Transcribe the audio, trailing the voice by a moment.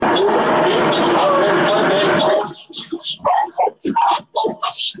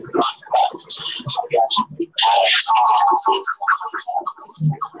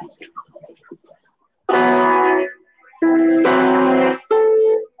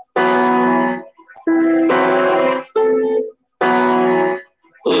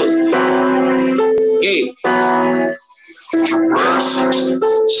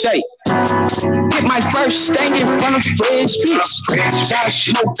Say, get my first stank in front of Fred's feet. That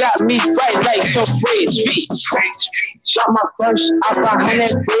smoke got me right like some Fred's feet. Shot my first out behind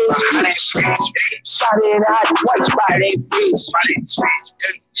that Fred's feet. Shot it out twice by that Fred's feet.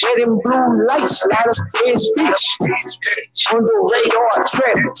 Red and blue lights, lot of Fred's feet. On the radar,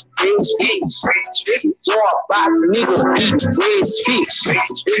 trap, Fred's feet. Walk by nigga, eat Fred's feet.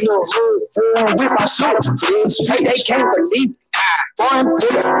 In the hood, foreign whip, I saw the Fred's feet. They can't believe it. Boy,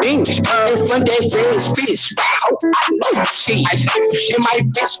 put a thing in front of that Fred's feet. I know you see it. In my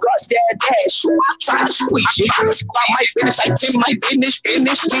best got that dash, so I try to squeeze it. About my business, I tell my business,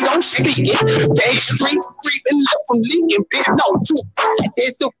 we don't speak it. Back street, creeping, left from leaking, big no too.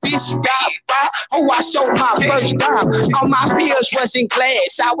 There's the bitch got by. Oh, I showed my first time. All my peers was in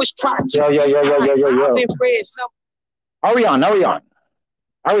class. I was trying to. Yo. Are we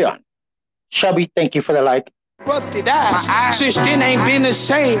on? Shelby, thank you for the like. Erupted eyes. Since then ain't been the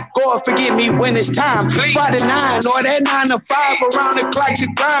same. God forgive me when it's time. Friday 9 or that 9 to 5 around the clock. The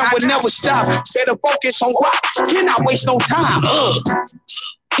grind would never stop. Better focus on what? Cannot waste no time.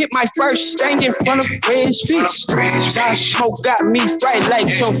 Hit my first stank in front of Fred's feet. That smoke got me right like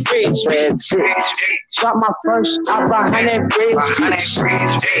some Fred's feet. Shot my first out behind that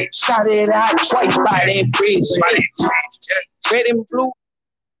Fred's feet. Shot it out twice by that Fred's feet. Red and blue.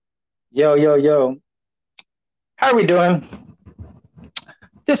 Yo. How are we doing?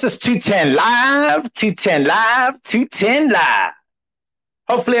 This is 210 Live.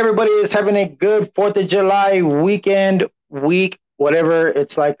 Hopefully everybody is having a good 4th of July week, whatever.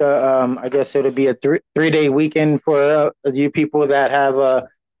 It's like I guess it'll be a three-day weekend for you people that have a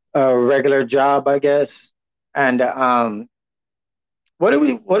regular job, I guess. And what are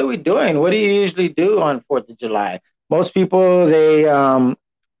we doing? What do you usually do on 4th of July? Most people, they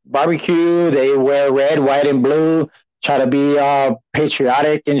barbecue, they wear red, white, and blue, try to be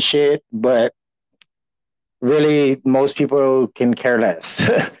patriotic and shit, but really most people can care less.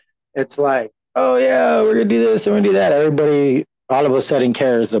 It's like, oh yeah, we're gonna do this and we're gonna do that. Everybody all of a sudden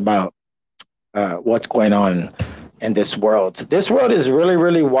cares about what's going on in this world. This world is really,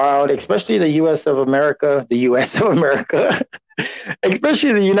 really wild, especially the U.S. of America,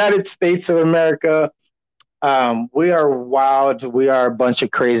 especially the United States of America. We are wild. We are a bunch of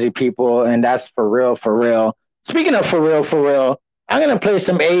crazy people, and that's for real. Speaking of for real, I'm going to play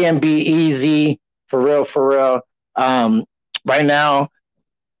some A&B for real. Right now,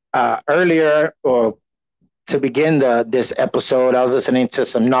 earlier, or to begin this episode, I was listening to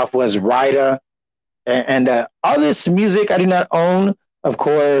some Northwest Rider, and all this music I do not own. Of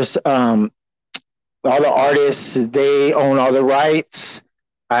course, all the artists, they own all the rights.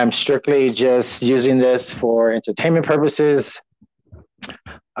 I'm strictly just using this for entertainment purposes,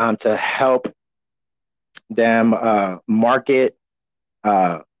 to help them market,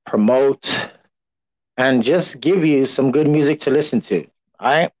 promote, and just give you some good music to listen to.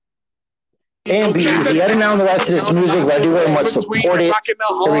 All right? A&B Easy. I don't know the rest of this music, but I do very much support it. Here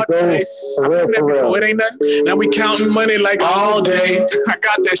we go. For real. It ain't nothing. Now we counting money like all day. I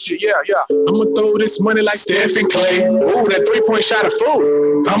got that shit. Yeah. I'ma throw this money like Stephen Clay. Ooh, that 3-point shot of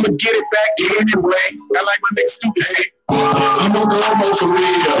food. I'ma get it back anyway. I like my nigga stupid shit. I'm on the homo for real.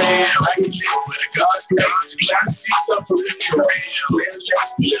 I can live with a God's grace. Trying to see something for real.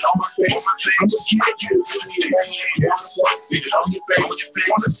 Let's get it on my face. I'ma get you to the see it on your face.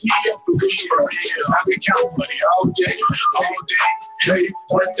 Wanna see it for real. I been counting money all day. Hey,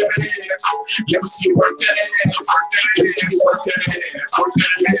 work that ass. Let me see you work that ass. Let me see you work that ass. Work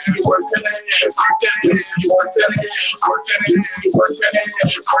that ass. Let me see you work that ass. Let me see you work that ass. Work that ass. Let me see you work that ass.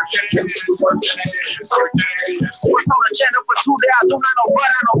 Work that ass. Let me see you work that ass. Work that ass. What's on the channel for 2 days? I do not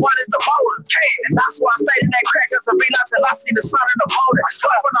know what is the motor. And that's why I stayed in that crack as a beat till I see the sun in the motor.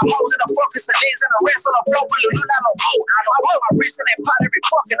 Start from the hole in the focus and these in the rest on the floor. Will you not know boat? I know my wrist and that pot every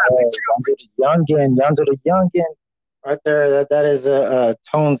fucking I picture Young to the youngin. Right there, that is a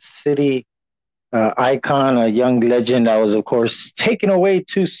Tone City icon, a young legend that was, of course, taken away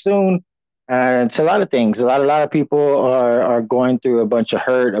too soon. And it's a lot of things. A lot of people are going through a bunch of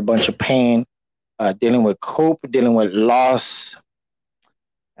hurt, a bunch of pain, dealing with cope, dealing with loss.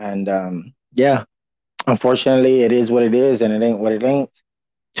 And unfortunately, it is what it is, and it ain't what it ain't.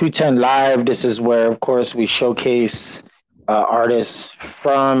 210 Live, this is where, of course, we showcase artists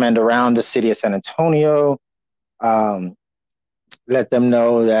from and around the city of San Antonio. let them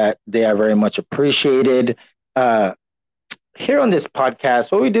know that they are very much appreciated. Uh, Here on this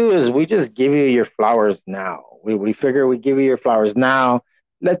podcast, what we do is we just give you your flowers now. We figure we give you your flowers now,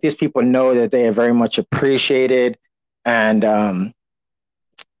 let these people know that they are very much appreciated. And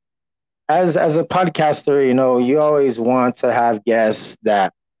as a podcaster, you always want to have guests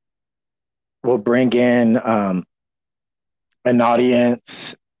that will bring in an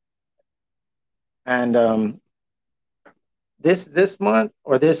audience. And this month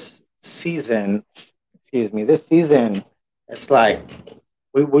or this season, excuse me, this season, it's like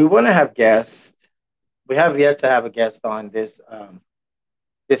we want to have guests. We have yet to have a guest on this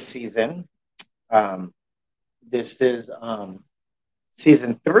season. Um, this is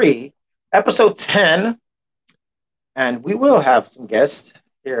season 3, episode 10, and we will have some guests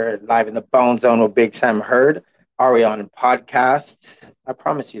here live in the Bone Zone with Big Sam Heard. Are we on podcast? I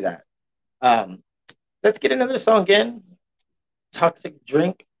promise you that. Um, let's get another song again. Toxic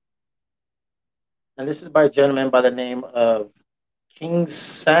Drink. And this is by a gentleman by the name of King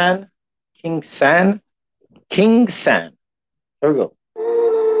San. King San. King San. Here we go.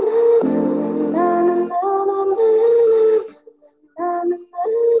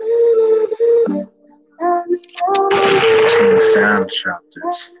 King Sam shot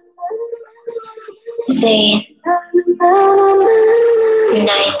this. Say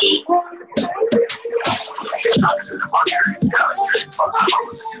 90. Toxic in my dream, galaxy for the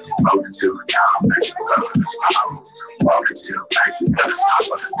house. Broken to the town, making love in this house. Walking to the place, you gotta stop on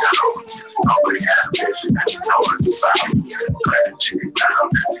the town. Nobody had vision, and you know it's sound. Glad that you down,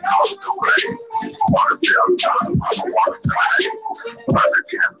 as you call it away. Wanna feel done, I wanna fly. Once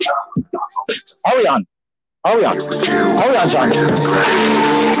again, love. Are we on? Are we on? Are we on, John?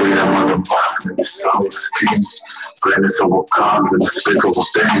 Freedom of the box and your soul is king. Greatness overcomes and despicable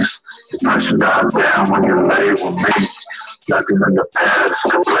things. Depression dies down when you lay with me. Nothing in the past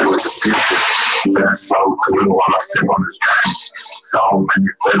can play with the future. Feeling so good while I sip on this drink. So many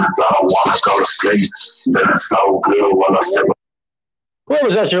feelings, I don't wanna go to sleep. Feeling so good while I sip on.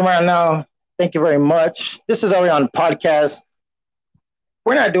 Whoever's listening right now, thank you very much. This is Are We On Podcast.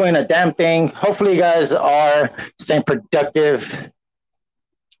 We're not doing a damn thing. Hopefully, you guys are staying productive.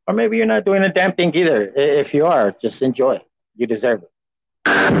 Or maybe you're not doing a damn thing either. If you are, just enjoy it. You deserve it.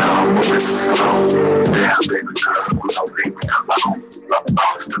 Damn, baby girl, we don't leave me alone. I'm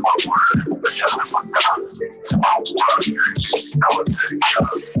lost in my word, the shell in my thoughts. To my world, now it's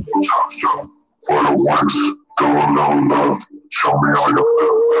strong for the ones going on love. Show me all your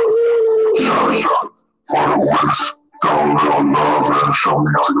feelings. Shot for the ones going on love and show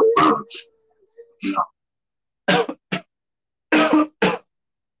me all your feelings.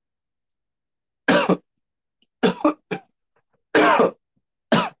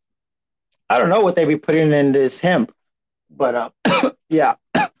 I don't know what they be putting in this hemp, but yeah.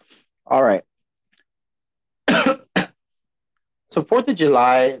 All right. So 4th of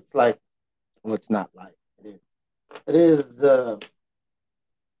July, it's like, well, it's not like it is. It is the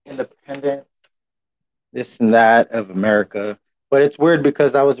independence, this and that of America. But it's weird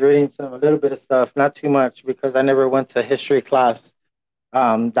because I was reading a little bit of stuff, not too much, because I never went to history class.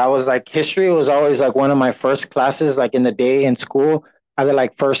 That was like history was always like one of my first classes, like in the day in school, either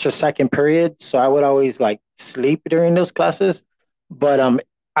like first or second period. So I would always like sleep during those classes. But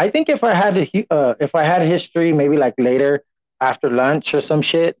I think if I had history, maybe like later after lunch or some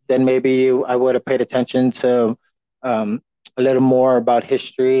shit, then maybe I would have paid attention to a little more about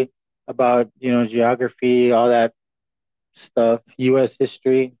history, about geography, all that stuff, U.S.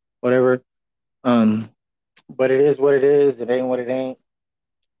 history, whatever. But it is what it is. It ain't what it ain't.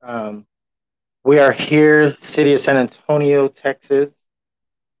 We are here, city of San Antonio, Texas.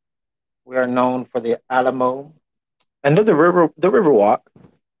 We are known for the Alamo and the river walk.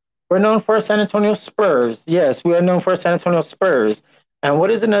 We're known for San Antonio Spurs. Yes, we are known for San Antonio Spurs. And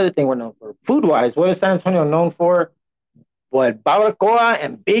what is another thing we're known for? Food-wise, what is San Antonio known for? What, barbacoa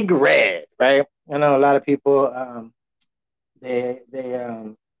and Big Red, right? I know a lot of people they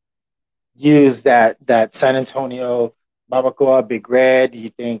use that San Antonio barbacoa, Big Red. You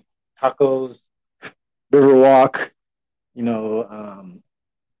think tacos, Riverwalk,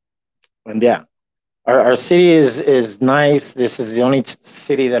 and yeah, our city is nice. This is the only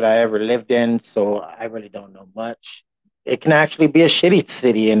city that I ever lived in, so I really don't know much. It can actually be a shitty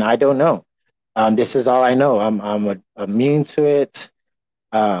city, and I don't know. This is all I know. I'm immune to it.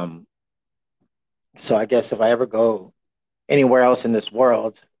 So I guess if I ever go anywhere else in this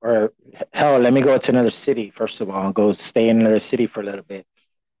world, or hell, let me go to another city first of all, and go stay in another city for a little bit,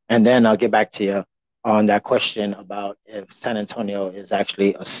 and then I'll get back to you. on that question about if San Antonio is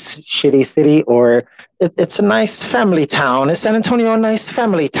actually a shitty city or it's a nice family town. Is San Antonio a nice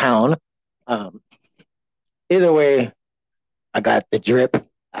family town? Um, Either way, I got the drip.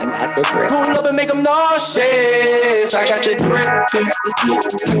 I got the drip. Pull up and make them nauseous. I got the drip.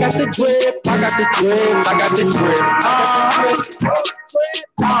 I got the drip. I got the drip. I got the drip.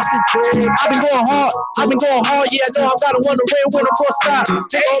 I've been going hard. I've been going hard. Yeah, I know I'm gotta wonder when I'm gonna stop.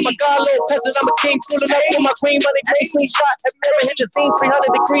 Oh my God, little peasant, I'm a king. Pulling up with my queen, money, great slingshot. Have you ever hit the scene?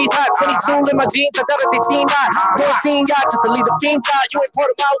 300 degrees hot. 22 in my jeans. I thought they seem hot. 14 yacht just to leave the fiends out. You ain't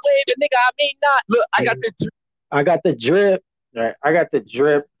part of my wave, and nigga, I mean not. Look, I got the drip. I got the drip. Right, I got the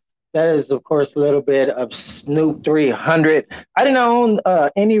drip. That is, of course, a little bit of Snoop 300. I didn't own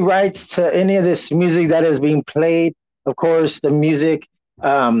any rights to any of this music that is being played. Of course, the music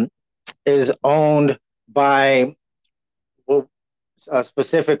um, is owned by well, a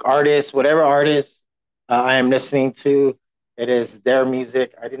specific artist, whatever artist I am listening to. It is their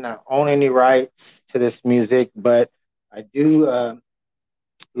music. I did not own any rights to this music, but I do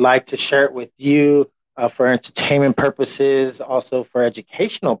like to share it with you for entertainment purposes, also for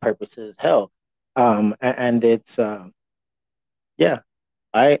educational purposes. Hell, and it's yeah.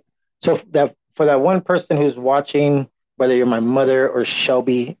 I so that for that one person who's watching, whether you're my mother or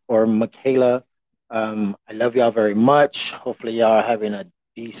Shelby or Michaela, I love y'all very much. Hopefully, y'all are having a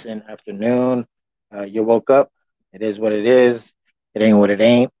decent afternoon. You woke up. It is what it is. It ain't what it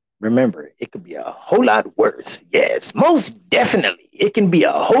ain't. Remember, it could be a whole lot worse. Yes, most definitely. It can be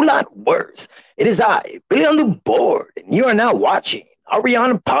a whole lot worse. It is I, Billy on the board, and you are now watching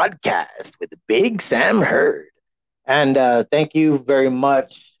Ariana Podcast with the Big Sam Hurd. And thank you very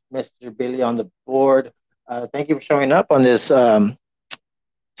much, Mr. Billy on the board. Thank you for showing up on this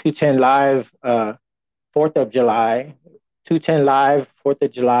 210 Live 4th of July, 210 Live 4th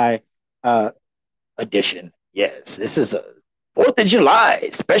of July uh, edition. Yes, this is a 4th of July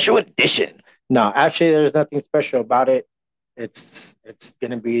special edition. No, actually, there's nothing special about it. It's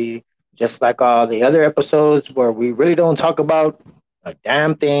going to be just like all the other episodes where we really don't talk about a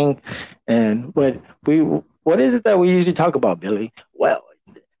damn thing. And what is it that we usually talk about, Billy? Well,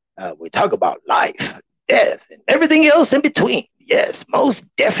 we talk about life, death, and everything else in between. Yes, most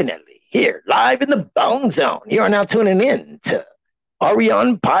definitely. Here, live in the Bone Zone. You are now tuning in to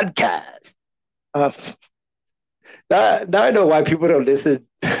Orion Podcast. Uh, now I know why people don't listen.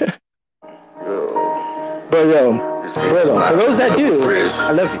 For those that do,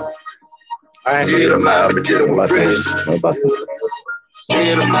 I love you. All right.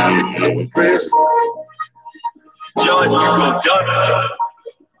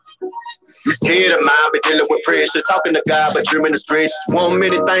 Head of mine, be dealing with pressure, talking to God, but dreaming of stretch. 1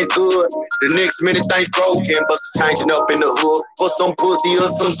 minute things good, the next minute things broken, but changing up in the hood for some pussy or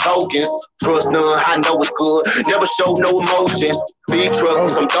some tokens. Trust none, I know it's good. Never show no emotions. Big truck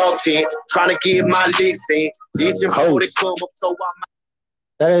with some dog tent, trying to get my licks in. Itching for the come up, so I'm.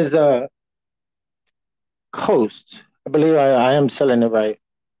 That is Coast. I believe I am selling it right.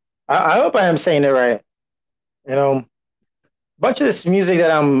 I hope I am saying it right. You know, bunch of this music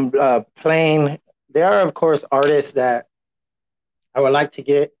that I'm playing, there are of course artists that I would like to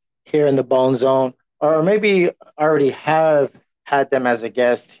get here in the Bone Zone, or maybe already have had them as a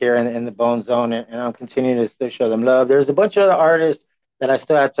guest here in the Bone Zone, and I'm continuing to still show them love. There's a bunch of other artists that I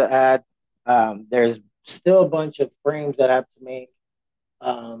still have to add. There's still a bunch of frames that I have to make.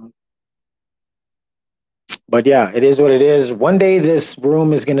 Um, but yeah, it is what it is. One day this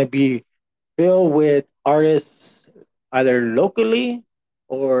room is going to be filled with artists either locally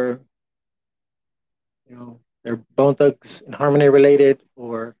or they're Bone Thugs and Harmony related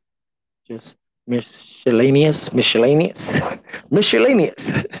or just miscellaneous. Miscellaneous.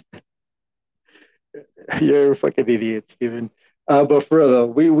 You're a fucking idiot, Steven. But for real though,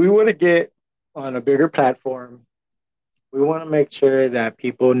 we want to get on a bigger platform. We want to make sure that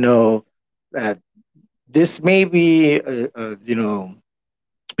people know that this may be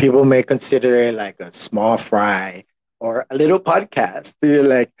people may consider it like a small fry or a little podcast. They're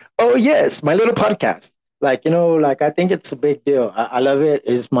like, oh yes, my little podcast. Like, like I think it's a big deal. I love it.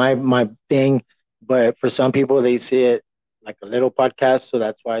 It's my thing. But for some people, they see it like a little podcast, so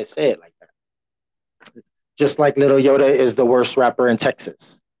that's why I say it like that. Just like Little Yoda is the worst rapper in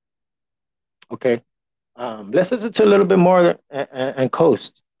Texas. Okay, let's listen to a little bit more and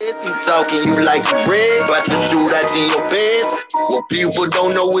coast. You talking, you like to brag, about to shoot out in your pants. What people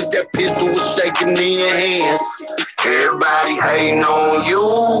don't know is that pistol was shaking in your hands. Everybody hating on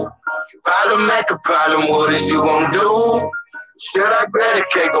you. Problem at the problem, what is you gonna do? Should I grab the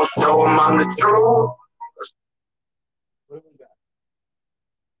cake, go show them I'm the truth?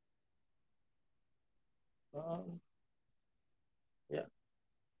 Yeah,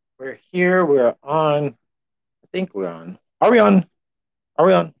 we're here. We're on. I think we're on. Are we on? Are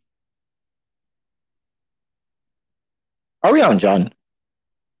we on? Are we on, John?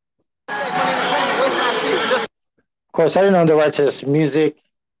 Of course, I don't know the rights to this music.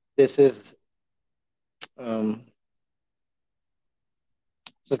 This is um,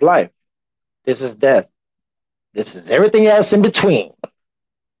 this is life. This is death. This is everything else in between.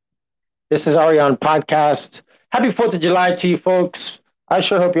 This is Ariane Podcast. Happy 4th of July to you folks. I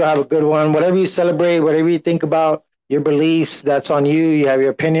sure hope you'll have a good one. Whatever you celebrate, whatever you think about, your beliefs, that's on you. You have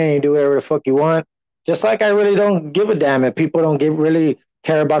your opinion, you do whatever the fuck you want. Just like I really don't give a damn if people don't really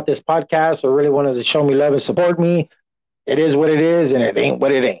care about this podcast or really wanted to show me love and support me. It is what it is and it ain't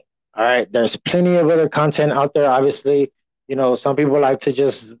what it ain't. All right. There's plenty of other content out there, obviously. You know, some people like to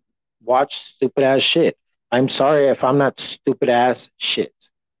just watch stupid ass shit. I'm sorry if I'm not stupid ass shit.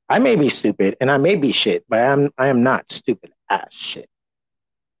 I may be stupid and I may be shit, but I am not stupid ass shit.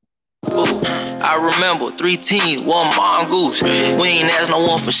 I remember 3 teams, 1 mongoose. We ain't ask no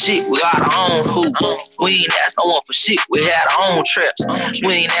one for shit, we got our own food. We ain't ask no one for shit, we had our own traps.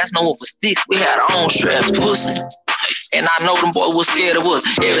 We ain't ask no one for sticks, we had our own straps. Pussy. And I know them boys was scared of us.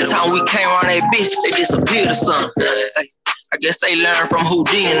 Every time we came around that bitch, they disappeared or something. I guess they learned from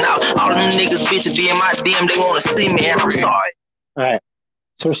Houdini now. All them niggas bitches be in my DM, they wanna see me, and I'm sorry. All right.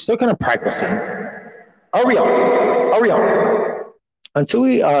 So we're still kind of practicing. Are we on? Are we on? Until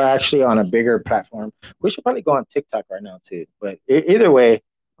we are actually on a bigger platform, we should probably go on TikTok right now too. But either way,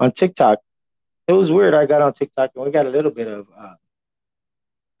 on TikTok, it was weird. I got on TikTok and we got a little bit of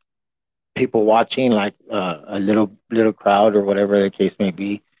people watching, like a little crowd or whatever the case may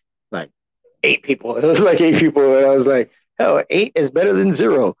be, like 8 people. It was like 8 people, and I was like, hell, 8 is better than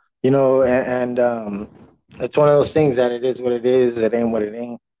 0, you know. And it's one of those things that it is what it is. It ain't what it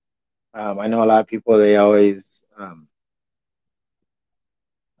ain't. I know a lot of people, they always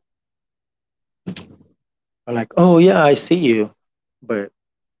are like, oh yeah, I see you, but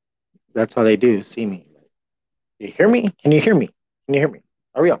that's all they do, see me. You hear me? Can you hear me? Can you hear me?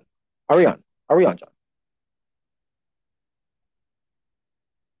 Are we on? Are we on? Are we on, John?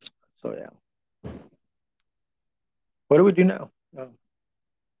 So yeah, what do we do now?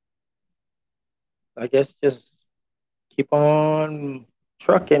 I guess just keep on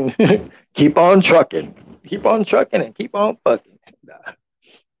trucking, keep on trucking, keep on trucking, and keep on fucking.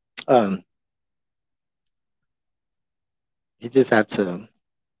 Um, you just have to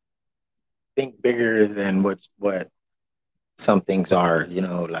think bigger than what some things are. You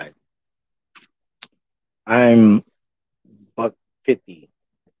know, like I'm $150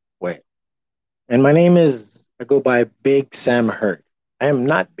 wet, and my name is, I go by Big Sam Hurt. I am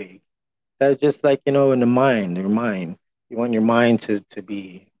not big. That's just like, you know, in the mind, your mind. You want your mind to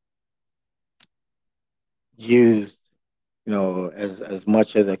be used, you know, as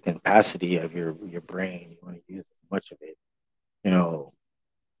much of the capacity of your brain. You want to use as much of it. You know,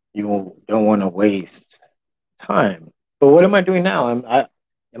 you don't want to waste time. But what am I doing now?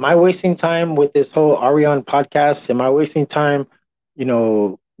 Am I wasting time with this whole Ariane podcast? Am I wasting time, you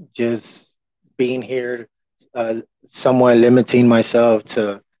know, just being here, somewhat limiting myself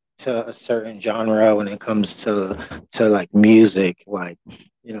to a certain genre when it comes to like music? Like,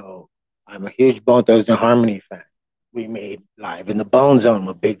 you know, I'm a huge Bone Thugs and Harmony fan. We made Live in the Bone Zone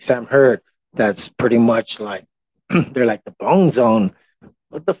with Big Sam Hurt. That's pretty much like they're like the Bone Zone.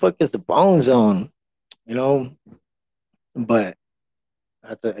 What the fuck is the Bone Zone? You know, but I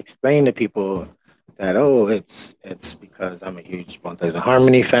have to explain to people that, oh, it's because I'm a huge Bone Thugs and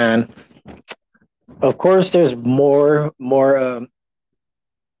Harmony fan. Of course, there's more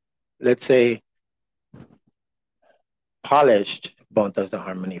let's say polished Bone Thugs and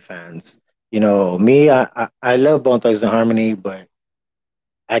Harmony fans. You know, me, I love Bone Thugs and Harmony, but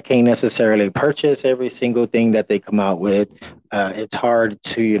I can't necessarily purchase every single thing that they come out with. It's hard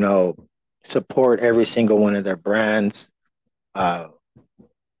to, you know, support every single one of their brands. Uh,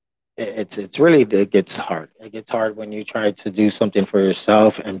 it's really, it gets hard. It gets hard when you try to do something for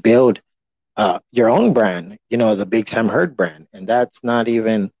yourself and build your own brand. You know, the Big Sam Hurt brand, and that's not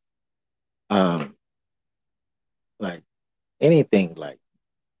even um, like anything. Like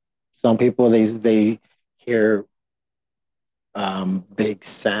some people, they hear Big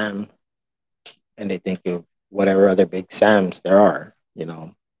Sam and they think of whatever other Big Sams there are. You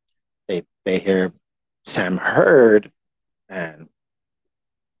know, they hear Sam Hurd and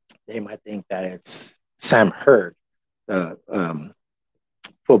they might think that it's Sam Hurd, the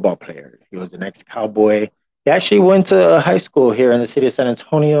football player. He was an ex-Cowboy. He actually went to high school here in the city of San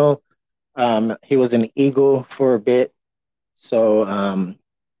Antonio. He was an Eagle for a bit. So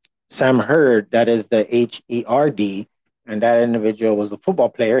Sam Hurd. That is the Herd, and that individual was a football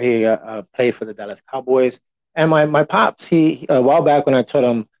player. He played for the Dallas Cowboys. And my pops, he a while back when I told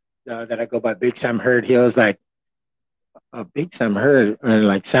him that I go by Big Sam Hurd, he was like, a Big Sam Hurd, and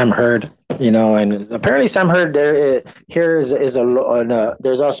like Sam Hurd, and apparently Sam Hurd here is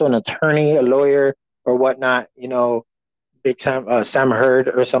there's also an attorney, a lawyer or whatnot, Big Sam Hurd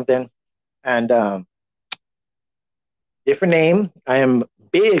or something, and different name. I am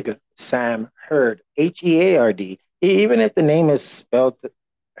Big Sam Hurd, Heard. Even if the name is spelled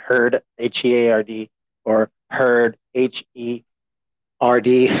Hurd, Heard, or Hurd,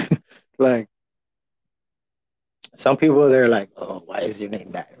 Herd, like some people, they're like, "Oh, why is your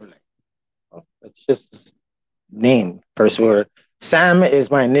name that?" We're like, "Oh, it's just name first word." Sam is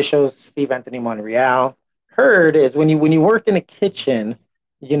my initials, Steve Anthony Monreal. Hurd is when you work in a kitchen,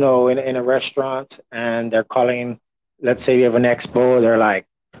 in a restaurant, and they're calling. Let's say you have an expo, they're like,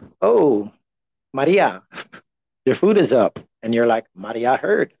 "Oh, Maria, your food is up," and you're like, "Maria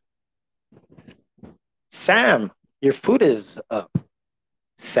Hurd." Sam, your food is up.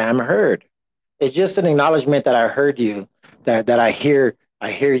 Sam Hurd. It's just an acknowledgement that I heard you, that I hear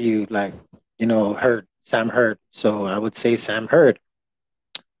you, like, heard Sam Hurd. So I would say Sam Hurd,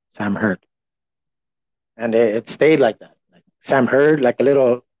 Sam Hurd, and it stayed like that. Like Sam Hurd, like a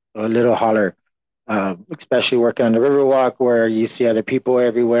little holler, especially working on the Riverwalk where you see other people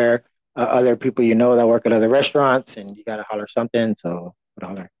everywhere, other people that work at other restaurants, and you gotta holler something. So I would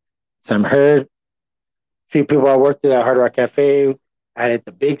holler Sam Hurd. Few people I worked at Hard Rock Cafe added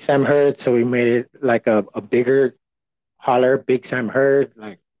the Big Sam Hurd, so we made it like a bigger holler, Big Sam Hurd.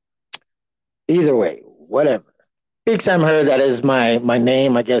 Like either way, whatever. Big Sam Hurd, that is my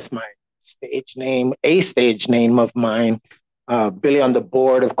name, I guess my stage name, a stage name of mine. Billy on the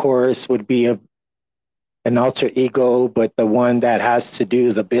Board, of course, would be an alter ego, but the one that has to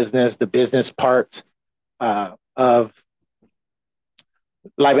do the business part of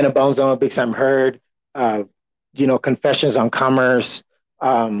Live in a Bone Zone, Big Sam Hurd, uh, Confessions on Commerce,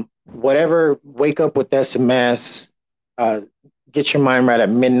 whatever, Wake Up with SMS, uh, Get Your Mind Right at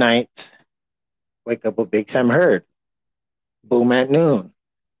Midnight, Wake Up with Big Sam Hurd, Boom at Noon,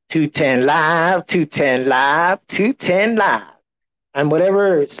 210 Live, 210 Live, 210 Live. And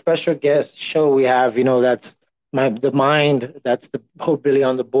whatever special guest show we have, that's the mind, that's the whole Billy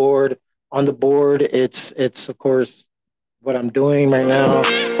on the Board. On the board, it's of course what I'm doing right now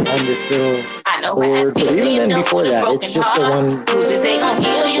on this little board. But even then, before that, it's just the one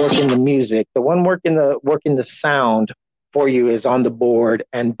working the music, the one working the sound for you is on the board,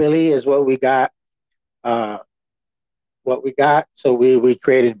 and Billy is what we got. Uh, what we got. So we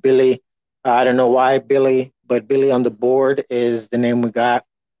created Billy. I don't know why Billy, but Billy on the Board is the name we got.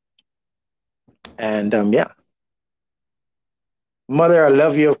 And yeah, Mother, I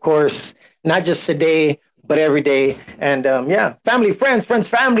love you, of course, not just today, but every day. And yeah, family, friends,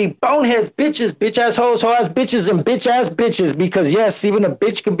 family, boneheads, bitches, bitch ass hoes, hoe ass bitches, and bitch ass bitches. Because yes, even a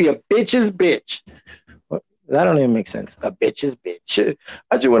bitch can be a bitch's bitch. That don't even make sense. A bitch's bitch.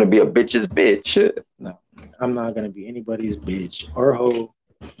 I just want to be a bitch's bitch. No, I'm not gonna be anybody's bitch or hoe.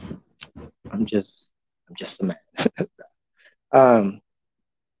 I'm just a man. um,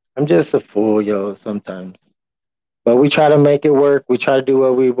 I'm just a fool, yo. Sometimes, but we try to make it work. We try to do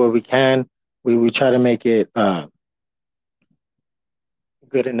what we can. We try to make it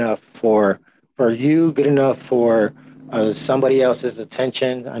good enough for you, good enough for somebody else's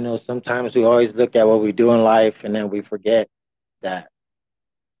attention. I know sometimes we always look at what we do in life, and then we forget that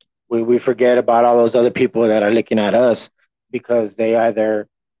we forget about all those other people that are looking at us because they either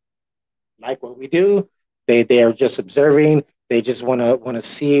like what we do, they are just observing, they just want to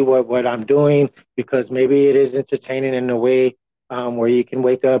see what I'm doing because maybe it is entertaining in a way where you can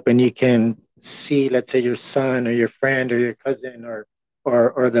wake up and you can see, let's say, your son or your friend or your cousin or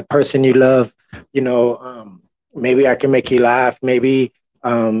the person you love. Maybe I can make you laugh, maybe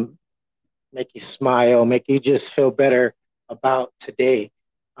um, make you smile, make you just feel better about today.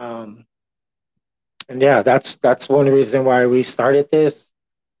 Um, and yeah, that's one reason why we started this,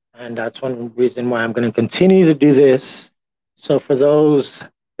 and that's one reason why I'm going to continue to do this. So for those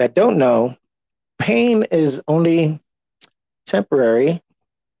that don't know, pain is only temporary.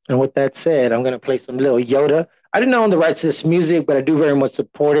 And with that said, I'm going to play some little Yoda. I didn't own the rights to this music, but I do very much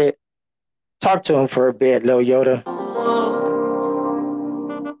support it. Talk to him for a bit, little Yoda.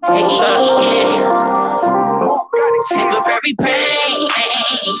 Temporary pain,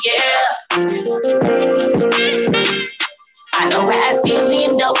 yeah. I know how it feels to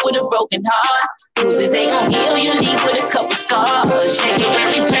end up with a broken heart. Bruises ain't gon' heal, you leave with a couple scars.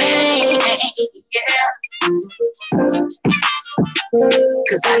 Temporary pain, yeah.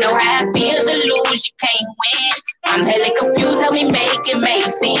 Cause I know how I feel to lose, you can't win. I'm hella confused how we make it make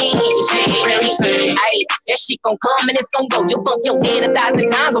sense. Yeah. Ay, that shit gon' come and it's gon' go. You bump your head 1,000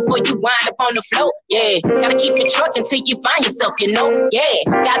 times before you wind up on the floor. Yeah, gotta keep it trucking till you find yourself, you know. Yeah,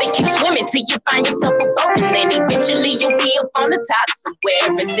 gotta keep swimming till you find yourself a boat. And then eventually you'll be up on the top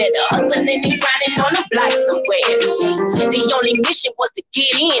somewhere. Instead of hustling and grinding on the block somewhere. The only mission was to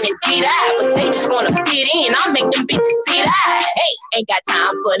get in and get out, but they just wanna fit in. I'll make them bitches sit out. Hey, ain't got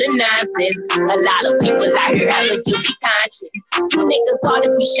time for the nonsense. A lot of people out here have a guilty conscience. You niggas ought to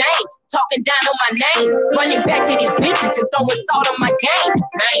be shamed, talking down on my name, running back to these bitches and throwing thought on my game.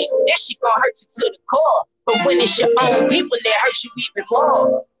 Man, that shit gon' hurt you to the core. But when it's your own people, it hurts you even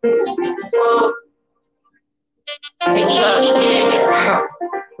more.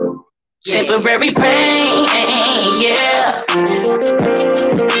 Yeah. Temporary pain, yeah.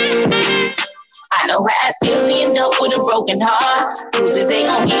 I know how it feels to end up with a broken heart. Bruises ain't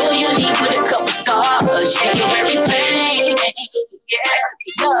gon' heal, you leave with a couple scars. Temporary pain,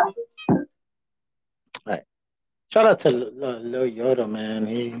 yeah. All right. Shout out to Lil Yoda, man.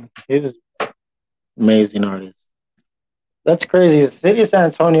 He's amazing artist. That's crazy. The city of San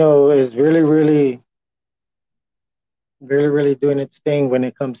Antonio is really doing its thing when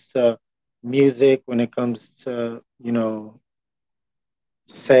it comes to music, when it comes to,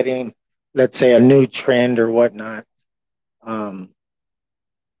 setting, let's say, a new trend or whatnot. Um,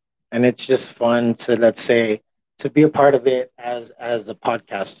 and it's just fun to, let's say, to be a part of it as a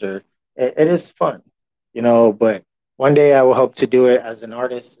podcaster. It is fun, but one day I will hope to do it as an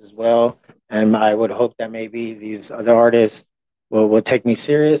artist as well. And I would hope that maybe these other artists will take me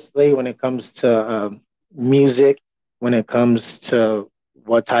seriously when it comes to music, when it comes to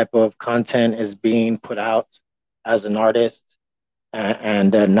what type of content is being put out as an artist,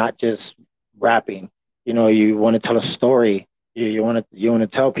 and not just rapping. You want to tell a story. You want to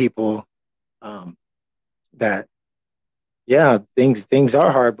tell people that, yeah, things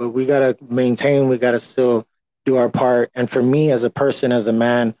are hard, but we gotta maintain. We gotta still do our part. And for me, as a person, as a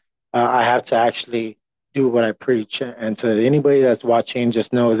man, I have to actually do what I preach. And to anybody that's watching,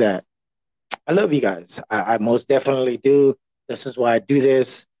 just know that I love you guys. I most definitely do. This is why I do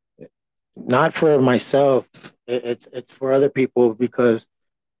this, not for myself. It's for other people, because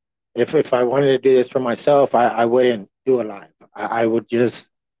if I wanted to do this for myself, I wouldn't do a live. I would just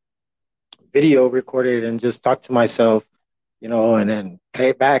video record it and just talk to myself, and then play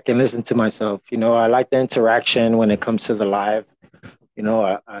it back and listen to myself. I like the interaction when it comes to the live.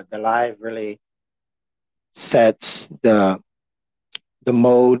 The live really sets the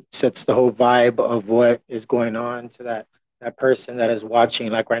mode, sets the whole vibe of what is going on to that person that is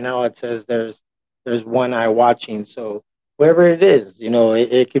watching. Like right now, it says there's one eye watching. So whoever it is,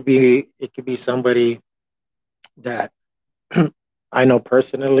 it could be somebody that I know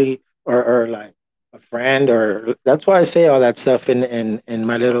personally, or like a friend, or that's why I say all that stuff in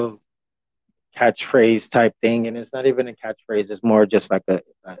my little catchphrase type thing. And it's not even a catchphrase; it's more just like a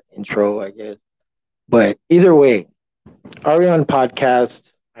intro, I guess. But either way, Arion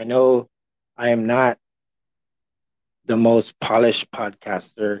podcast. I know I am not the most polished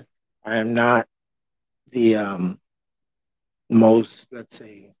podcaster. I am not the most, let's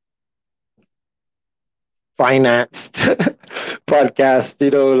say, financed podcast.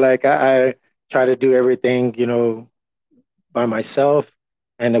 Like I try to do everything, by myself,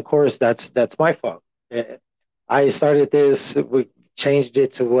 and of course that's my fault. I started this. We changed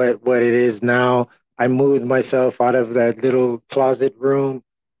it to what it is now. I moved myself out of that little closet room,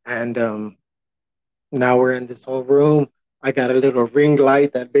 and now we're in this whole room. I got a little ring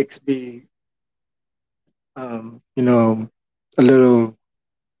light that makes me, um, you know, a little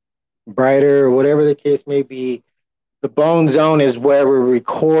brighter, or whatever the case may be. The Bone Zone is where we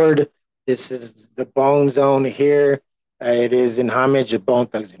record. This is the Bone Zone here. It is in homage to Bone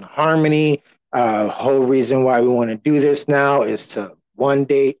Thugs and Harmony. Whole reason why we want to do this now is to one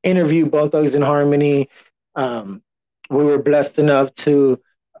day interview Bone Thugs and Harmony. We were blessed enough to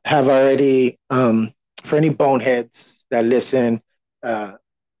have already, for any boneheads that listen,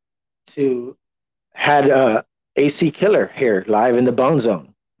 to had AC Killer here live in the Bone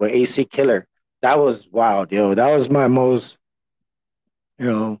Zone with AC Killer. That was wild, yo. That was my most, you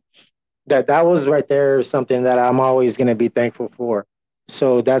know, that was right there something that I'm always gonna be thankful for.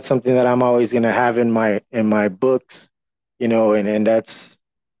 So that's something that I'm always gonna have in my books, and that's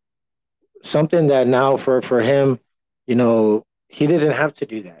something that now for him, he didn't have to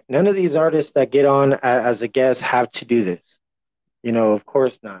do that. None of these artists that get on as a guest have to do this. Of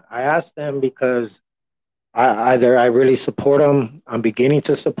course not. I asked them because either I really support them, I'm beginning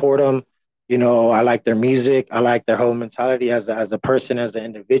to support them, You know, I like their music. I like their whole mentality as a person, as an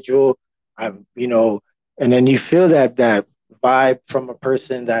individual. I'm, you know, and then you feel that vibe from a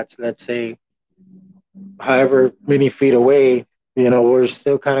person that's, let's say, however many feet away. You know, we're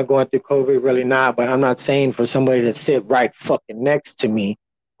still kind of going through COVID, really not. But I'm not saying for somebody to sit right fucking next to me.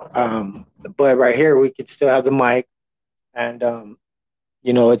 But right here, we could still have the mic, and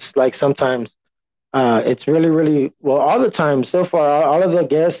you know, it's like sometimes it's really, really well. All the time so far, all of the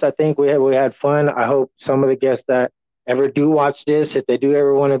guests, I think we had fun. I hope some of the guests that ever do watch this, if they do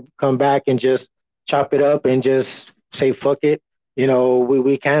ever want to come back and just chop it up and just say fuck it, you know,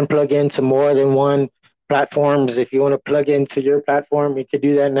 we can plug into more than one platforms. If you want to plug into your platform, you could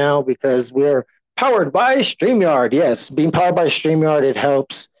do that now because we're powered by StreamYard. Yes, being powered by StreamYard, it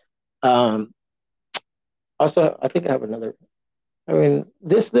helps. Um, Also, I think I have another. I mean,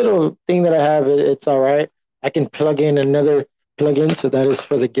 this little thing that I have, it's all right. I can plug in another plugin, so that is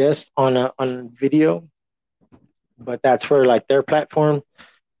for the guest on video, but that's for like their platform.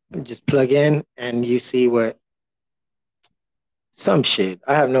 You just plug in and you see what some shit.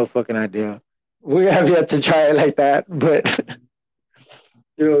 I have no fucking idea. We have yet to try it like that, but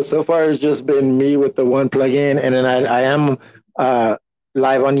you know, so far it's just been me with the one plugin, and then I am uh,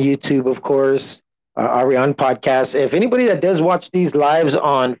 live on YouTube, of course. Ariane podcast. If anybody that does watch these lives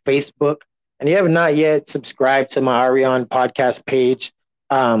on Facebook and you have not yet subscribed to my Ariane podcast page,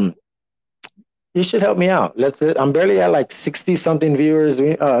 um, you should help me out. I'm barely at like 60 something viewers,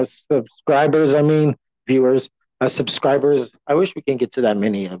 subscribers. I mean, viewers, subscribers. I wish we can get to that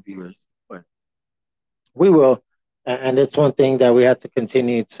many viewers, but we will. And it's one thing that we have to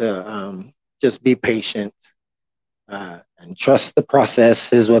continue to just be patient and trust the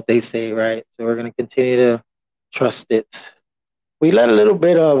process, is what they say, right? So we're going to continue to trust it. We let a little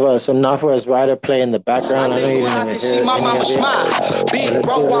bit of some Northwest Rider play in the background. I know you didn't even hear it. Big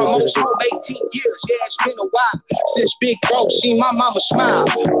bro, almost home 18 years. Yeah, it's been a while since Big Bro seen my mama smile.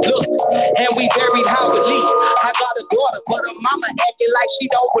 Look, and we buried Howard Lee. I got a daughter, but her mama acting like she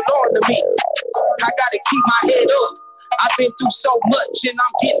don't belong to me. I gotta keep my head up. I've been through so much and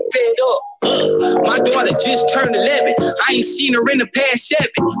I'm getting fed up. My daughter just turned 11. I ain't seen her in the past 7.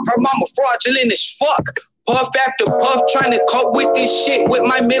 Her mama fraudulent as fuck. Puff after puff, trying to cope with this shit with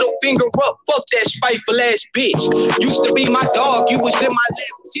my middle finger up. Fuck that spiteful ass bitch. Used to be my dog, you was in my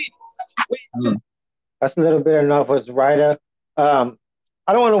left titty. That's a little bit enough with Ryder. I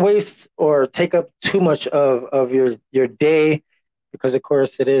don't want to waste or take up too much of your day because, of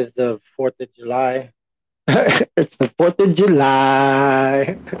course, it is the 4th of July. It's the 4th of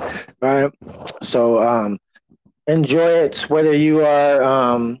July, right? So enjoy it, whether you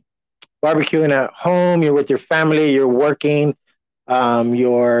are barbecuing at home, you're with your family, you're working,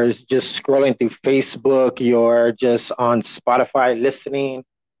 you're just scrolling through Facebook, you're just on Spotify listening.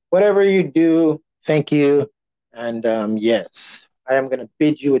 Whatever you do, thank you. And yes, I am going to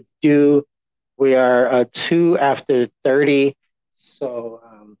bid you adieu. We are 2 after 30. So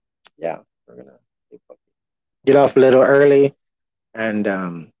yeah, we're going to get off a little early. And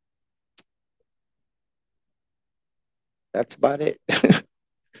that's about it.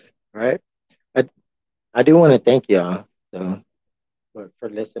 Right? I do want to thank y'all though, for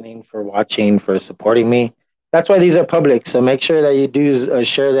listening, for watching, for supporting me. That's why these are public. So make sure that you do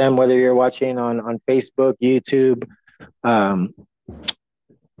share them, whether you're watching on Facebook, YouTube,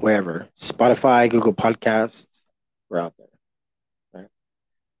 wherever, Spotify, Google Podcasts. We're out there. Right?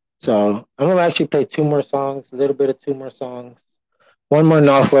 So I'm going to actually play 2 more songs, a little bit of 2 more songs. One more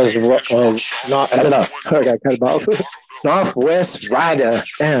Northwest Northwest Rider.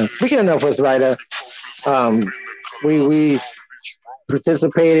 Damn. Speaking of Northwest Rider, we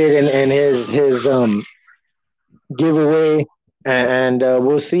participated in his giveaway, and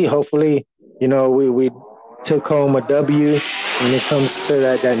we'll see. Hopefully, you know, we took home a W when it comes to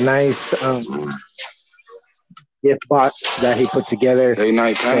that nice gift box that he put together. So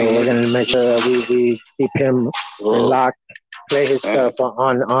we're gonna make sure that we keep him locked. Play his stuff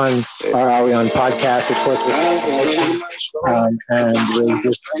on our Ariane podcast, of course, and we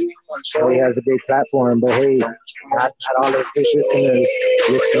just he has a big platform. But hey, not all of his listeners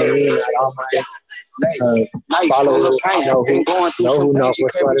listen to me, not all my followers know who knows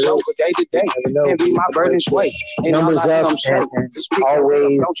what's what it is. Know my burden's weight. Numbers up and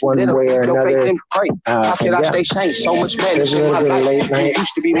always one way or another. So much better in my life. It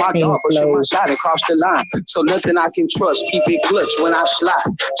used to be my dog, but my shot across the line. So nothing I can trust. Keep it clutch when I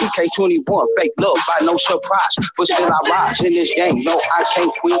slide. 2K21, fake love by no surprise. But still I rise in this game. No, I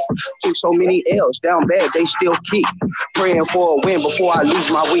can't quit. Took so many L's down bad, they still keep praying for a win before I lose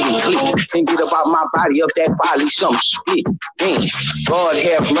my way and click and get about my my body up that body, something split. Damn, God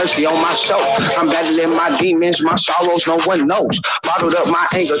have mercy on my soul. I'm battling my demons, my sorrows, no one knows. Bottled up my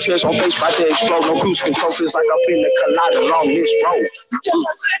anger, tears on face about to explode. No cruise control, feels like I'm in the collide along this road. I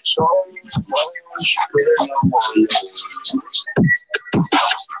got so much.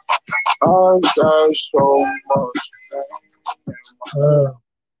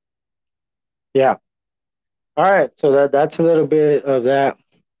 Yeah. All right. So that's a little bit of that.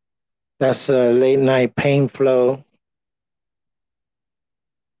 That's a late night pain flow.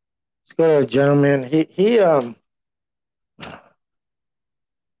 Let's go to a gentleman. He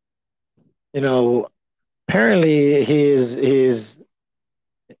you know, apparently he's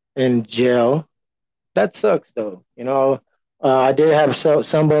in jail. That sucks though. I did have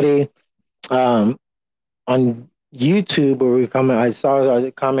somebody um on YouTube where we comment. I saw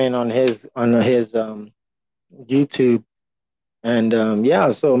a comment on his YouTube, and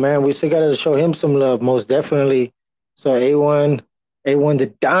yeah. So man, we still got to show him some love, most definitely. So A1 the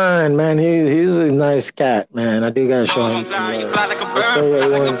Don, man, he's a nice cat, man. I do gotta show him some love. Let's show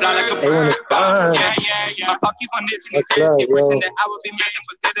A1 the Don. My pop keep on itching these That's haters, love, keep yo. wishing that I would be missing,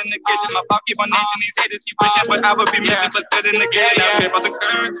 but still in the kitchen. My pop keep on itching these haters, keep wishing, but I would be missing, but still in the kitchen. Now skip out the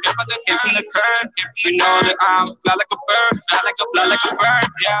curb, skip out the kid from the curb. You know that I'm fly like a bird, fly like a bird.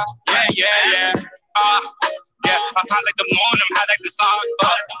 Yeah. Yeah, I'm hot like the moon, I'm hot like the sun.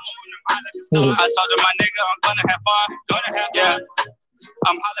 I told him my nigga, I'm gonna have fun, yeah.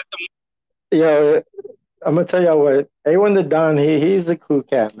 I'm hot like the moon. Yo, I'm gonna tell y'all what. A1 the Don, he's a cool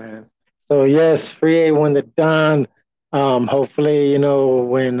cat, man. So yes, free A1 the Don. Hopefully,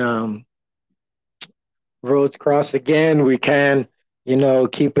 when roads cross again, we can, we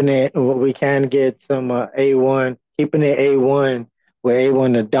can get some A1, keeping it A1 with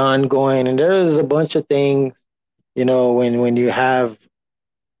A1 the Don going. And there's a bunch of things, when you have,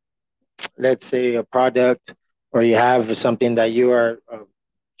 let's say, a product, or you have something that you are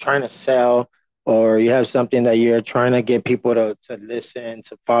trying to sell, or you have something that you're trying to get people to listen,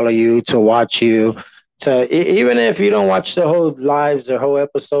 to follow you, to watch you, even if you don't watch the whole lives or whole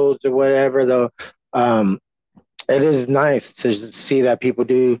episodes or whatever, though, it is nice to see that people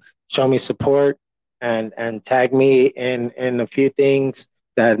do show me support and tag me in a few things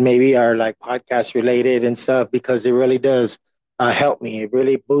that maybe are like podcast related and stuff, because it really does help me. It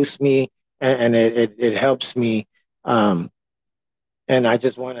really boosts me, and it helps me. And I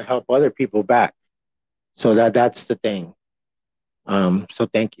just want to help other people back. So that's the thing. So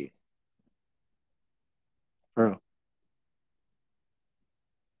thank you. Bro.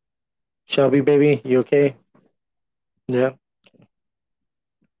 Shelby, baby, you okay? Yeah.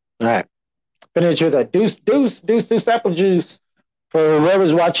 All right. Finish with a deuce apple juice. For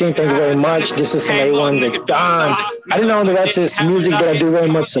whoever's watching, thank you very much. This is some A1 the Don. I didn't know that that's his music, but I do very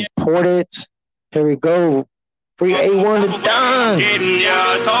much support it. Here we go. Free A1 the Don.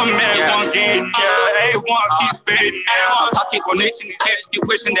 Told me A1 getting, A1 keep spitting. My pocket on itching, these haters keep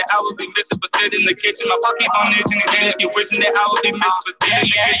wishing that I would be missing, but still in the kitchen. My pocket on itching, these haters keep wishing that I would be missing, but still in the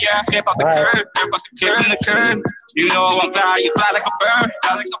kitchen. Step out the curb, step in the curb. You know I'm fly, you fly like a bird,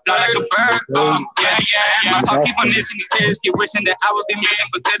 fly like a bird. My pocket on itching, these haters keep wishing that I would be missing,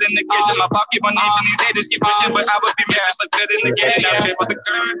 but still in the kitchen. My pocket on itching, these haters keep wishing, but I would be missing, but still in the kitchen. Step out the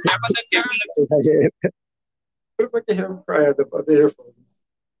curb, step out the curb. What if I can hear him cry at the other earphones?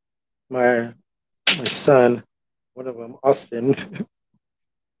 My son, one of them, Austin,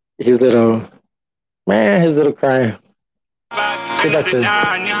 his little crying. Get back to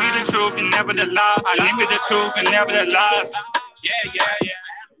I need me the truth and never the lie. I need me the truth and never the lies. Yeah.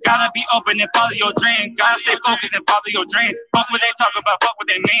 Gotta be open and follow your dream. Gotta stay focused and follow your dream. Fuck what they talk about, fuck what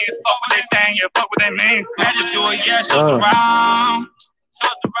they mean. Fuck what they saying, yeah, fuck what they mean. Had to do it, yeah, shows around.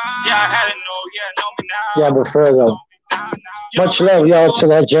 Yeah, I had to know me now. Yeah, but further, much love, y'all, to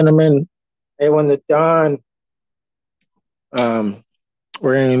that gentleman. A1 the Don.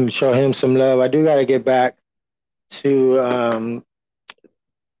 We're gonna show him some love. I do gotta get back to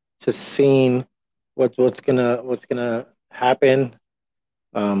seeing what's gonna happen.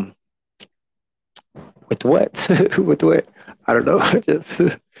 With what? With what? I don't know. Just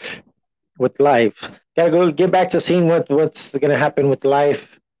with life. Gotta go get back to seeing what's gonna happen with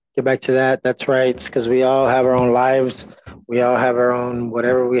life. Get back to that. That's right. Because we all have our own lives. We all have our own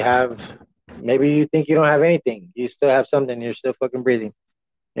whatever we have. Maybe you think you don't have anything. You still have something. You're still fucking breathing.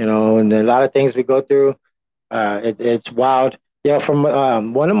 And a lot of things we go through. It's wild. Yeah, from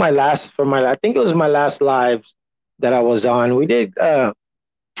one of my last, I think it was my last lives that I was on. We did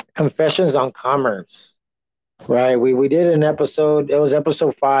Confessions on Commerce, right? We did an episode. It was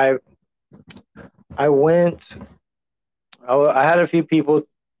episode 5. I had a few people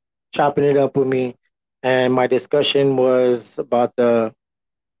chopping it up with me, and my discussion was about the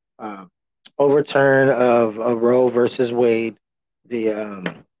uh, overturn of Roe versus Wade,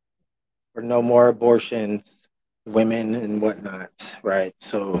 the for no more abortions, women and whatnot, right?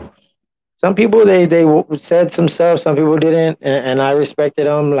 So some people said some stuff, some people didn't, and I respected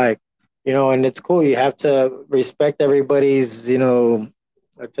them. Like, and it's cool. You have to respect everybody's,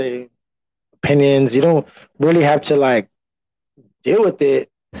 let's say opinions. You don't really have to like deal with it.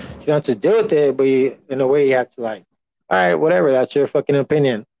 You don't have to deal with it, but in a way, you have to like, all right, whatever. That's your fucking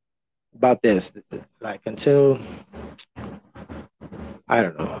opinion about this. Like until I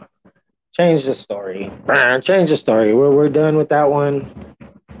don't know, change the story. Change the story. We're done with that one.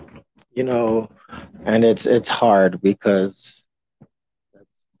 You know, and it's hard because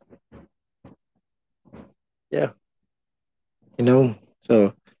yeah,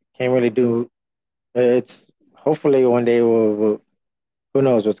 so can't really do. It's hopefully one day we'll who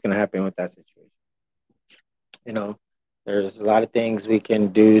knows what's gonna happen with that situation. You know, there's a lot of things we can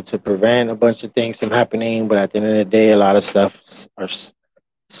do to prevent a bunch of things from happening, but at the end of the day, a lot of stuff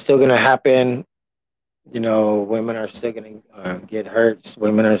still gonna happen. Women are still gonna get hurt.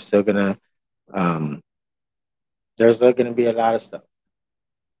 Women are still gonna. Um, there's still gonna be a lot of stuff.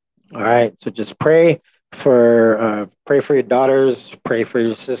 All right, so just pray for your daughters, pray for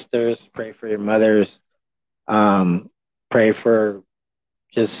your sisters, pray for your mothers, um, pray for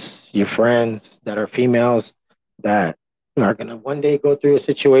just your friends that are females that are gonna one day go through a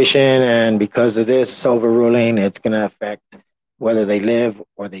situation, and because of this overruling, it's gonna affect whether they live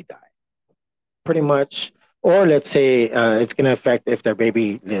or they die, pretty much. Or let's say it's gonna affect if their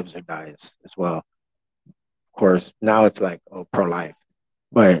baby lives or dies as well. Of course, now it's like pro life,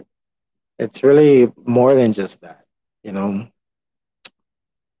 but it's really more than just that, you know.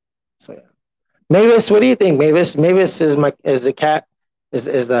 So yeah. Mavis, what do you think? Mavis is a cat,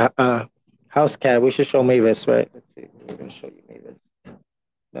 is a house cat. We should show Mavis, right? Let's see. We're gonna show you Mavis.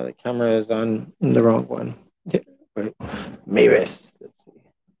 Now the camera is on the wrong one. Yeah, right. Mavis. Let's see.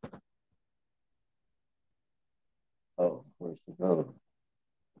 Oh, where'd she go?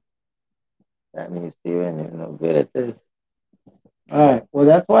 That means Steven, you're no good at this. All right. Well,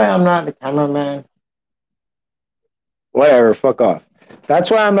 that's why I'm not the cameraman. Whatever. Fuck off.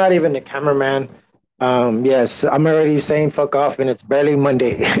 That's why I'm not even the cameraman. Yes, I'm already saying fuck off, and it's barely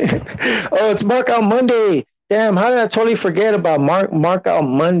Monday. Oh, it's Mark Out Monday. Damn, how did I totally forget about Mark Out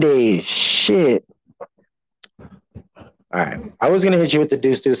Monday? Shit. All right, I was gonna hit you with the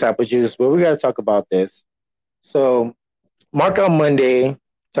deuce apple juice, but we gotta talk about this. So, Mark Out Monday.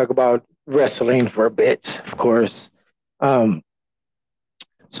 Talk about wrestling for a bit, of course. Um,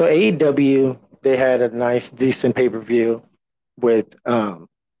 so AEW, they had a nice, decent pay per view with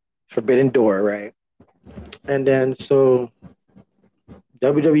Forbidden Door, right? And then so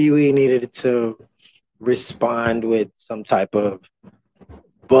WWE needed to respond with some type of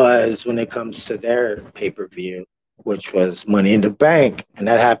buzz when it comes to their pay per view, which was Money in the Bank, and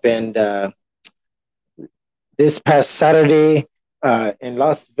that happened this past Saturday in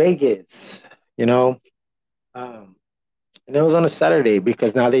Las Vegas. You know, um, and it was on a Saturday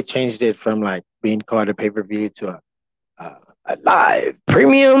because now they changed it from like being called a pay per view to a live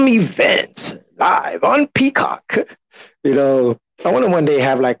premium event live on Peacock. I want to one day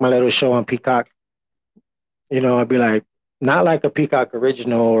have like my little show on Peacock. I'd be like, not like a Peacock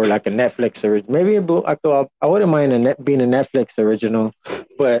original or like a Netflix original. Maybe I wouldn't mind being a Netflix original,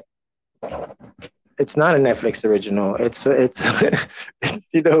 but it's not a Netflix original. It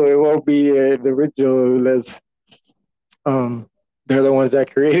won't be an original unless they're the ones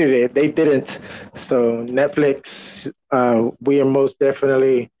that created it. They didn't. So Netflix, we are most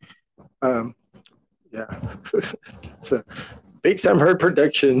definitely, yeah. So Big Sam Heard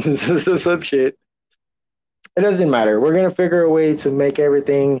Productions, some shit. It doesn't matter. We're gonna figure a way to make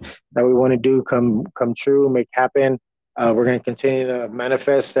everything that we want to do come true, make happen. We're gonna continue to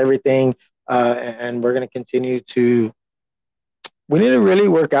manifest everything, and we're gonna continue to. We need to really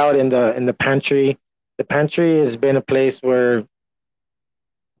work out in the pantry. The pantry has been a place where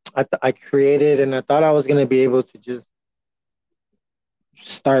I created, and I thought I was gonna be able to just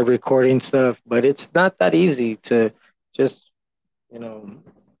start recording stuff, but it's not that easy to just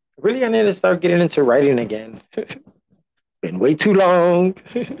really. I need to start getting into writing again. Been way too long.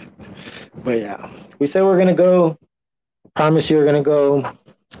 But yeah, we said we're gonna go. Promise you we're gonna go.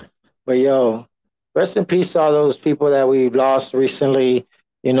 But yo, rest in peace to all those people that we lost recently.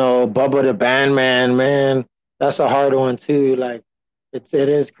 Bubba the Bandman, man, that's a hard one too. Like, it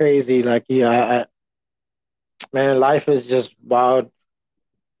is crazy. Like, yeah, man, life is just wild.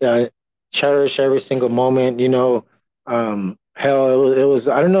 Cherish every single moment. Hell, it was.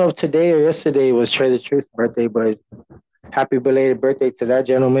 I don't know if today or yesterday was Trey the Truth's birthday, but happy belated birthday to that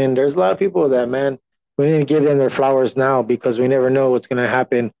gentleman. There's a lot of people that, man, we need to give them their flowers now because we never know what's gonna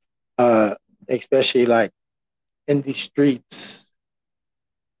happen, uh, especially like in the streets.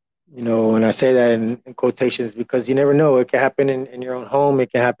 When I say that in quotations, because you never know. It can happen in your own home.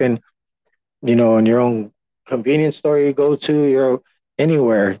 It can happen, in your own convenience store you go to,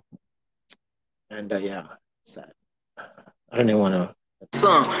 anywhere. And yeah, sad. I don't even want to.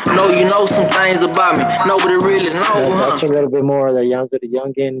 Some know you know some things about me. Nobody really know, That's a little bit more of the young to the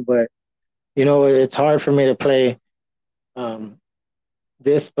youngin, but it's hard for me to play um,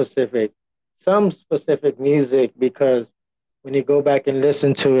 this specific, some specific music because when you go back and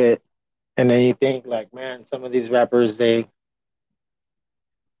listen to it, and then you think like, man, some of these rappers, they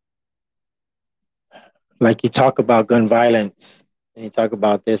like you talk about gun violence and you talk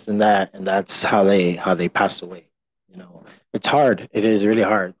about this and that, and that's how they pass away. You know, it's hard. It is really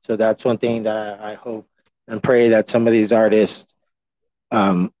hard. So that's one thing that I hope and pray that some of these artists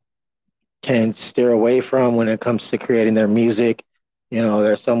um, can steer away from when it comes to creating their music.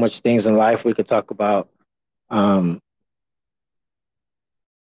 There's so much things in life we could talk about. Um,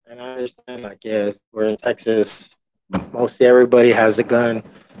 and I understand, like, yes, we're in Texas. Mostly everybody has a gun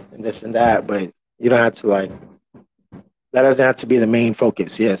and this and that, but you don't have to like that doesn't have to be the main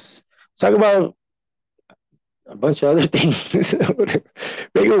focus. Yes, talk about a bunch of other things.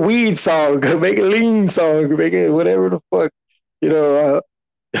 Make a weed song, make a lean song, make it whatever the fuck. You know,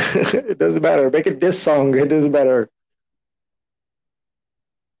 it doesn't matter. Make a diss song. It doesn't matter.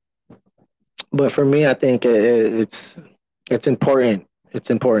 But for me, I think it's important. It's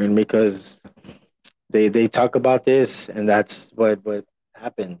important because they talk about this, and that's what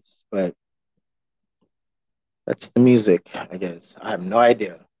happens. But that's the music, I guess. I have no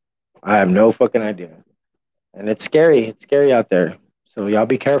idea. I have no fucking idea. And it's scary. It's scary out there. So y'all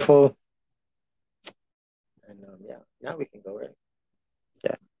be careful. And yeah, now we can go right.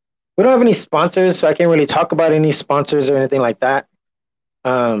 Yeah, we don't have any sponsors, so I can't really talk about any sponsors or anything like that.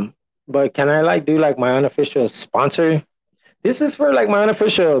 Um, but can I like do like my unofficial sponsor? This is for like my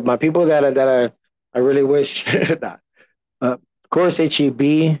unofficial, my people I really wish. Nah. Of course,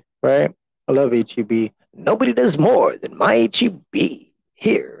 HEB, right? I love HEB. Nobody does more than my HEB.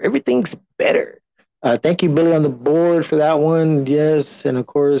 Here, everything's better. Thank you, Billy, on the board for that one. Yes, and of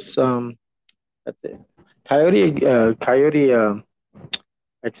course, that's it. Coyote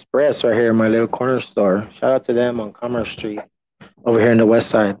Express right here in my little corner store. Shout out to them on Commerce Street over here in the west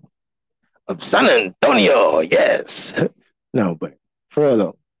side of San Antonio. Yes. No, but for real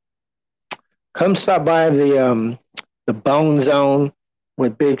though, come stop by the Bone Zone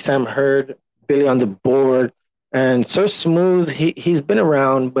with Big Sam Heard, Billy on the board, and Sir Smooth. He's been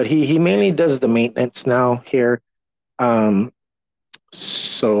around, but he mainly does the maintenance now here. Um,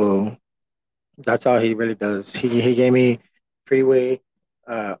 so that's all he really does. He gave me freeway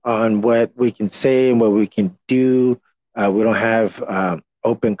on what we can say and what we can do. We don't have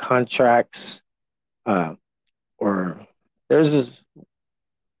open contracts uh, or there's this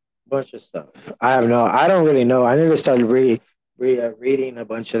bunch of stuff. I don't really know. I need to start reading a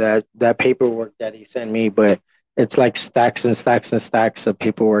bunch of that paperwork that he sent me, but it's like stacks and stacks and stacks of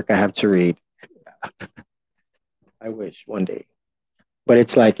paperwork I have to read. I wish one day. But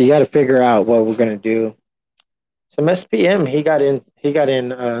it's like you got to figure out what we're gonna do. Some SPM he got in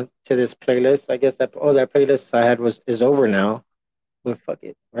to this playlist. I guess that playlist I had is over now. But fuck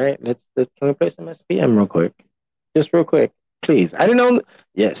it, right? Let's can we play some SPM real quick? Just real quick, please. I didn't know.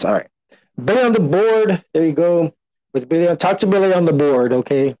 Yes, all right. Billy on the board. There you go. With Billy, talk to Billy on the board,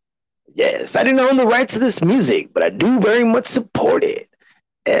 okay? Yes, I didn't own the rights to this music, but I do very much support it.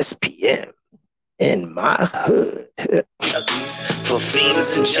 SPM in my hood. For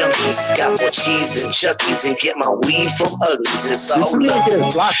fiends and junkies, got more cheese than Chucky's and get my weed from Uglies. It's all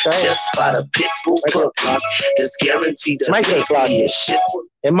love. Just by the pit bull puppy. It's guaranteed to might get us blocked. shit.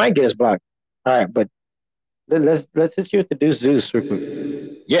 It might get us blocked. All right, but let's hit you with the Deuce Zeus real quick.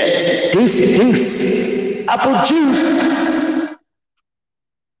 Yes, Deuce, apple juice.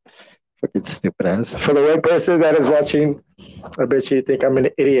 Fucking stupid ass. For the right person that is watching, I bet you think I'm an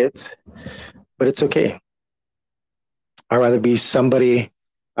idiot, but it's okay. I'd rather be somebody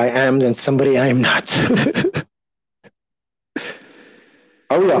I am than somebody I am not.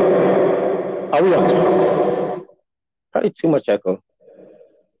 Are we on? Are we on? Probably too much echo.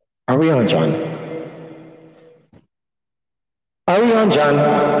 Are we on, John? Are we on, John?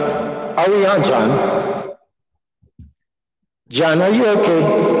 Are we on, John? John, are you okay?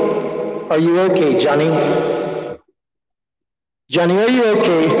 Are you okay, Johnny? Johnny, are you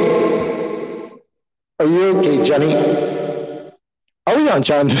okay? Are you okay, Johnny? Are we on,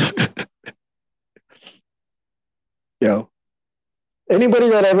 John? Yo, anybody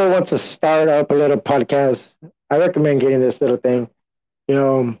that ever wants to start up a little podcast, I recommend getting this little thing. You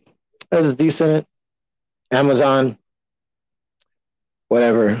know, it's decent. Amazon,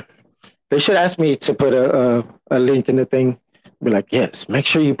 whatever. They should ask me to put a link in the thing. Be like, yes, make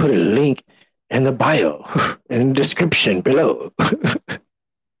sure you put a link in the bio, in the description below.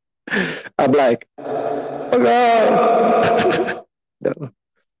 I'm like, oh God. No.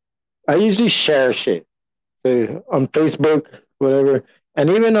 I usually share shit on Facebook, whatever, and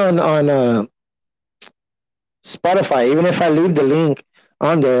even on Spotify. Even if I leave the link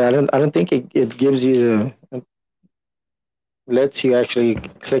on there, I don't think it gives you lets you actually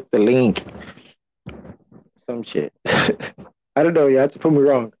click the link. Some shit. I don't know. You have to put me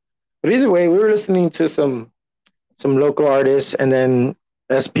wrong, but either way, we were listening to some local artists, and then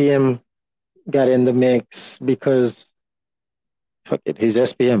SPM got in the mix because fuck it, he's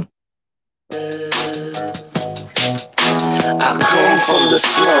SPM. I come from the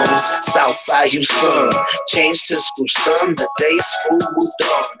slums, Southside Houston. Changed to Houston, the day school moved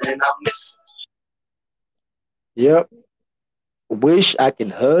on, and I miss him. Yep. Wish I can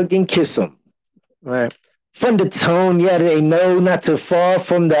hug and kiss him. Right. From the tone, yeah, they know not to fall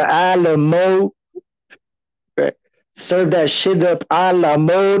from the Alamo. Right. Serve that shit up a la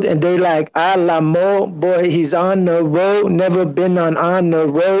mode, and they like a la mode. Boy, he's on the road, never been on the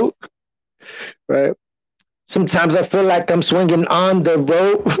road. Right. Sometimes I feel like I'm swinging on the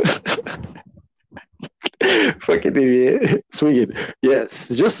rope. Fucking idiot. Swinging. Yes.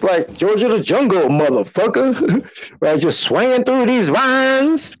 Just like Georgia the Jungle, motherfucker. Right? Just swinging through these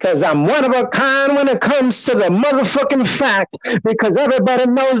vines because I'm one of a kind when it comes to the motherfucking fact. Because everybody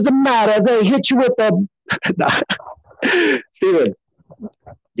knows the matter. They hit you with the. Steven.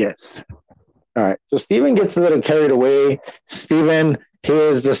 Yes. All right. So Steven gets a little carried away. Steven. He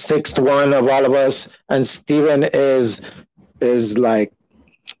is the sixth one of all of us, and Steven is like,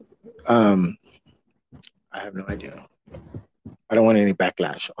 I have no idea. I don't want any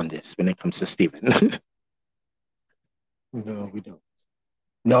backlash on this when it comes to Steven. No, we don't.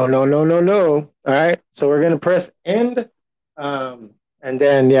 No. All right, so we're gonna press end, and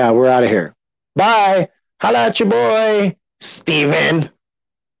then yeah, we're out of here. Bye. Holla at your boy, Steven.